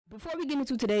Before we get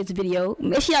into today's video,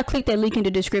 make sure y'all click that link in the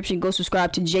description. Go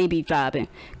subscribe to JB5.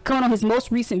 Comment on his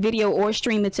most recent video or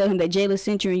stream and tell him that Jaylaa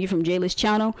sent you and you're from Jaylaa's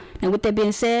channel. And with that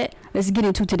being said, let's get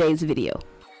into today's video.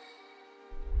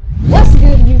 What's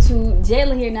good, YouTube?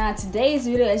 Jaylaa here. Now, today's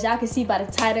video, as y'all can see by the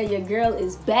title, your girl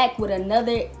is back with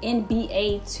another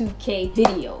NBA2K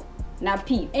video. Now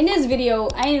peep, in this video,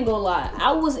 I ain't gonna lie,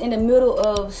 I was in the middle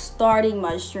of starting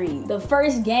my stream. The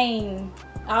first game,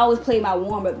 I always play my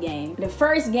warm-up game. The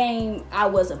first game I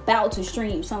was about to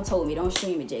stream, some told me, don't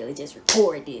stream it, Jaylaa, just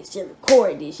record this, you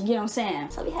get what I'm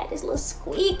saying? So we had this little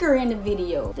squeaker in the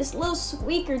video. This little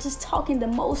squeaker just talking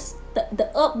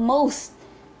the utmost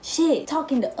shit.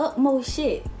 Talking the utmost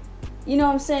shit. You know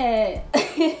what I'm saying?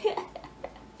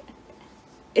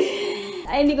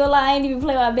 I ain't even gonna lie, I ain't even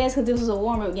play my best because this was a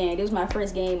warm-up game. This was my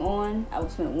first game on. I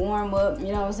was finna warm up, you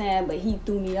know what I'm saying? But he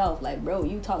threw me off. Like, bro,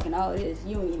 you talking all this,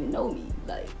 you don't even know me.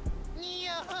 Like,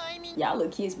 y'all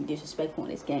little kids be disrespectful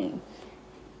in this game.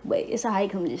 But it's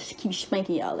alright, come just keep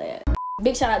spanking y'all ass.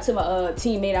 Big shout out to my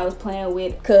teammate I was playing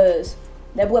with, cause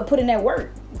that boy put in that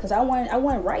work. Cause I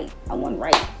wasn't right.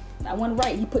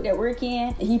 He put that work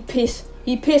in and he pissed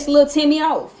little Timmy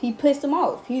off. He pissed him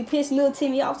off. He pissed little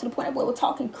Timmy off to the point that boy was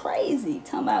talking crazy.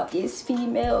 Talking about, is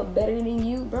female better than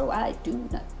you? Bro, I do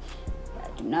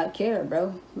not care,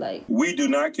 bro. Like, we do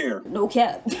not care. No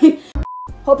cap.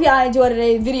 Hope y'all enjoyed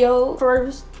today's video.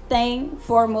 First thing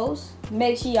foremost,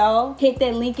 make sure y'all hit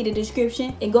that link in the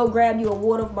description and go grab you a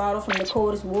water bottle from the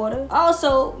coldest water.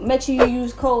 Also, make sure you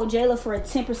use code Jaylaa for a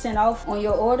 10% off on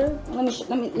your order.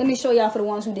 Let me show y'all for the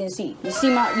ones who didn't see. You see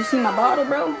my bottle,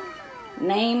 bro?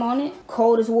 Name on it,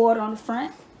 coldest water on the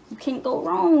front. You can't go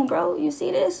wrong, bro. You see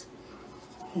this?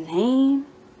 Name.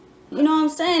 You know what I'm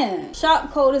saying? Shop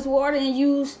coldest water and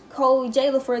use code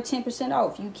Jaylaa for a 10%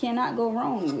 off. You cannot go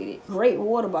wrong with it. Great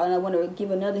water bottle. And I want to give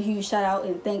another huge shout out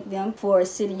and thank them for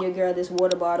sending your girl this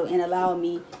water bottle and allowing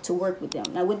me to work with them.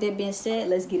 Now, with that being said,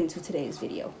 let's get into today's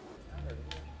video.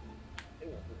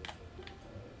 You're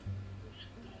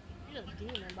a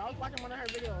demon, bro. I was watching one of her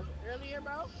videos earlier,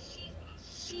 bro.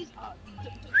 She's yeah,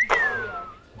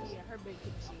 her big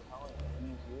kitchen.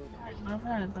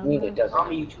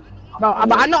 Bro,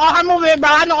 I know all her movements, bro.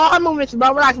 I know all her movements,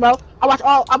 bro. Relax, bro. I watch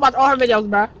all her videos,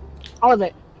 bro. All of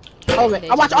it.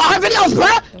 I watch all her videos, bro.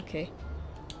 Okay.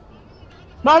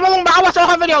 Bro, I watch all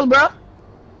her videos, bro.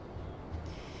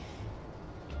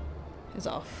 It's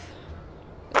off.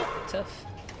 Tough.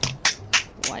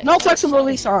 Why? No flexible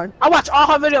release on. I watch all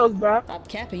her videos, bro. Stop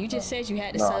capping. You just said you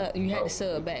had to sub. You had to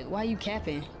sub back. Why are you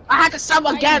capping? I had to sub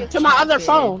again to my other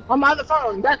phone. On my other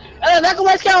phone. That can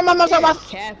work on my phone.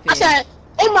 I said,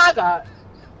 oh my god.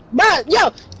 But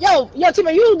yo,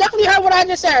 Tima, you definitely heard what I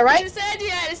just said, right? You said you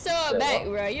had to sub back,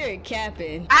 bro. You're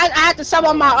capping. I had to sub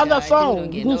on my other phone,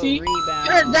 Goofy.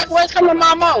 That was coming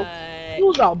my mouth. You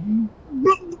was a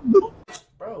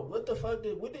bro, what the fuck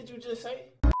what did you just say?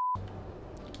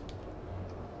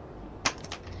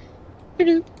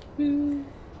 You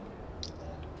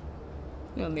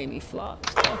gonna make me flop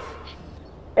stuff.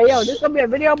 Hey yo, this gonna be a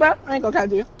video, bro? I ain't gonna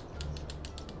catch you.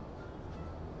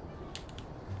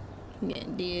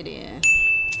 Getting dead in.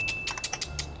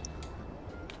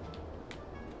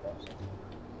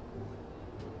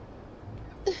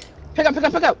 Pick up.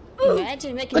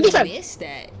 Imagine making me miss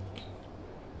that.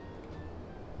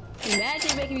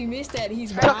 Imagine making me miss that.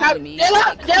 He's behind me.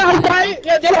 Jaylaa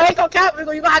ain't gonna cap. You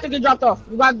gonna have to get dropped off.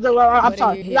 You got to. I'm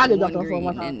sorry. You gotta get dropped off for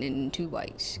one time. And 2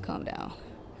 whites. Calm down.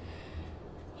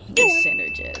 The center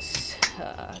just.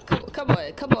 Come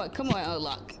on,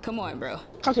 unlock. Come on, bro.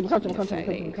 Come to me.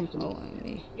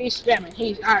 He's spamming.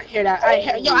 Alright, hear that. I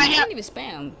hear. You didn't even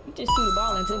spam. You just threw the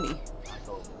ball into me.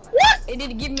 What? It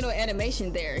didn't give me no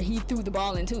animation there. He threw the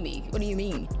ball into me. What do you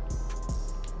mean?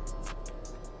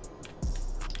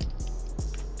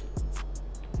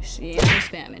 See, I'm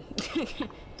spamming.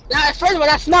 Now, first of all,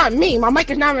 that's not me. My mic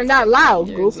is not even that loud,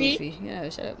 Goofy. Yeah,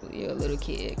 shut up. You're a little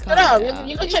kid. Shut up.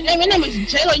 You can check. My name is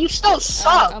Jaylaa. You still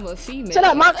suck. I'm a female. Shut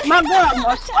up. My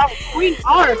girl, Queen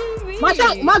R. My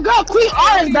girl, Queen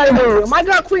R is better than you. My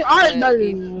girl, Queen R is better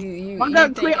than you. My girl,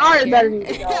 Queen R is better than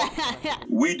you.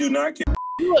 We do not care.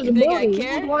 You was a bully.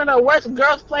 You was one of the worst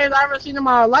girls players I've ever seen in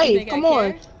my life. Come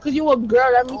on. Because you a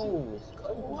girl. That means...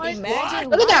 Imagine.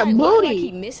 Look at that booty. I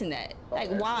keep missing that.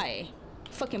 Like, why?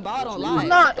 Fucking ball don't lie.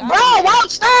 Bro,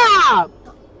 won't stop.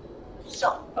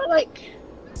 Like,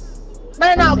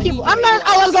 man, now people. I'm not.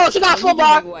 Oh, let's go. She got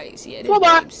football.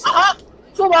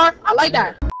 Football. I like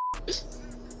that.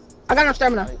 I got no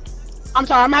stamina. I'm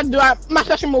sorry. I'm gonna have to do my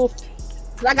special move.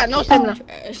 I got no stamina. He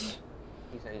said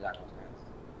he got no stamina.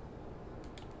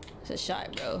 It's a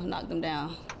shot, bro. Knock them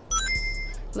down.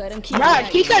 Let him keep. Bruh,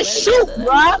 he can shoot,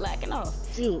 bruh. Lacking off.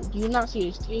 Dude, do you not see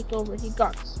his takeover? He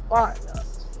got the spot up.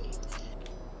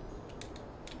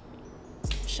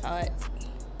 Shot.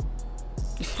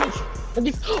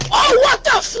 Oh, what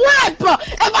the flip, bro?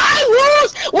 If I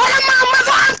lose, what am I,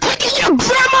 mother? I'm kicking your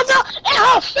grandmother in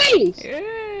her face.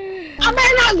 I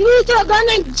better not lose to a girl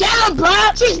named Jaylaa, bro.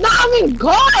 She's not even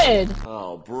good.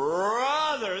 Oh,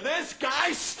 brother, this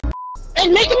guy's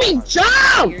And making me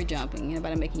jump. You're jumping.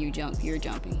 Anybody making you jump? You're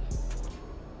jumping.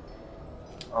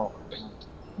 Oh.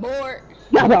 Board.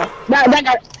 No, that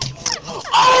guy.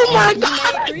 Oh my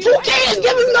God! 2K is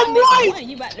giving them life!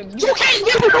 2K is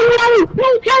giving them life!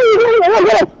 2K is giving them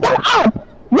life! Shut up!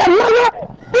 You mother!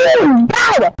 Boom!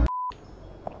 Bad!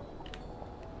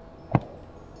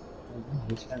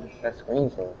 He's trying to shut screen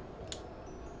for.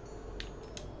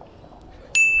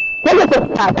 Look at this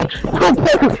guy!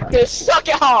 2K is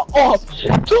sucking her off!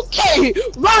 2K!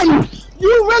 Run! You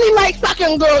really like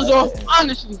sucking girls off,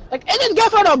 honestly. Like, it is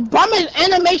good for the bummest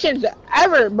animations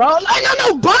ever, bro. Like,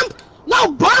 no bump!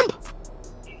 No bump!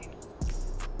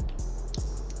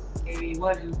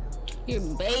 You're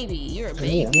a baby. You're a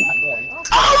baby.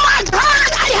 Oh my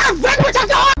God! I have been with a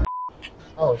dog!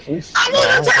 Oh, she's. I'm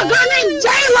gonna tell a girl named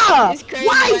Jaylaa!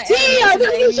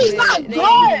 YT! She's not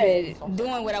good!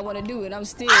 Doing what I want to do, and I'm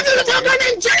still. I'm gonna tell a girl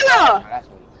named Jaylaa!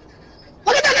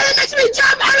 Look at that girl that makes me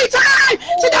jump every time!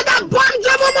 She does that bum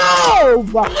dribble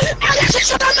move! And then she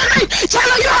should have made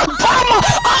Jaylaa, you're a bum!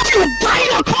 Oh, you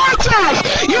data car trash!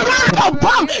 You're not a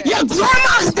bum! Your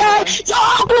grandma's dead! Your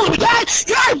uncle's dead!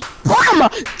 You're a bum!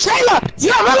 Jaylaa,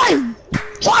 you're really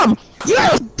bum! You're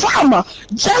a bum!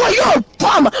 Jaylaa, you're a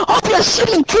bum! Hope you're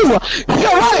shitting too!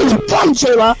 You're really a bum,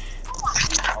 Jaylaa!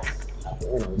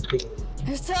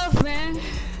 It's tough, man.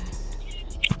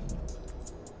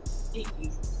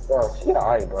 Bro, she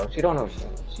alright, bro. She don't know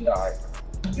shit. She alright.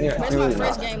 Yeah, That's my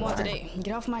first game on today.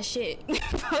 Get off my shit.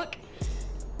 Fuck.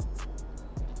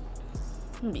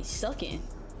 I'm gonna be sucking.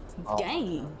 Oh.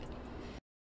 Game.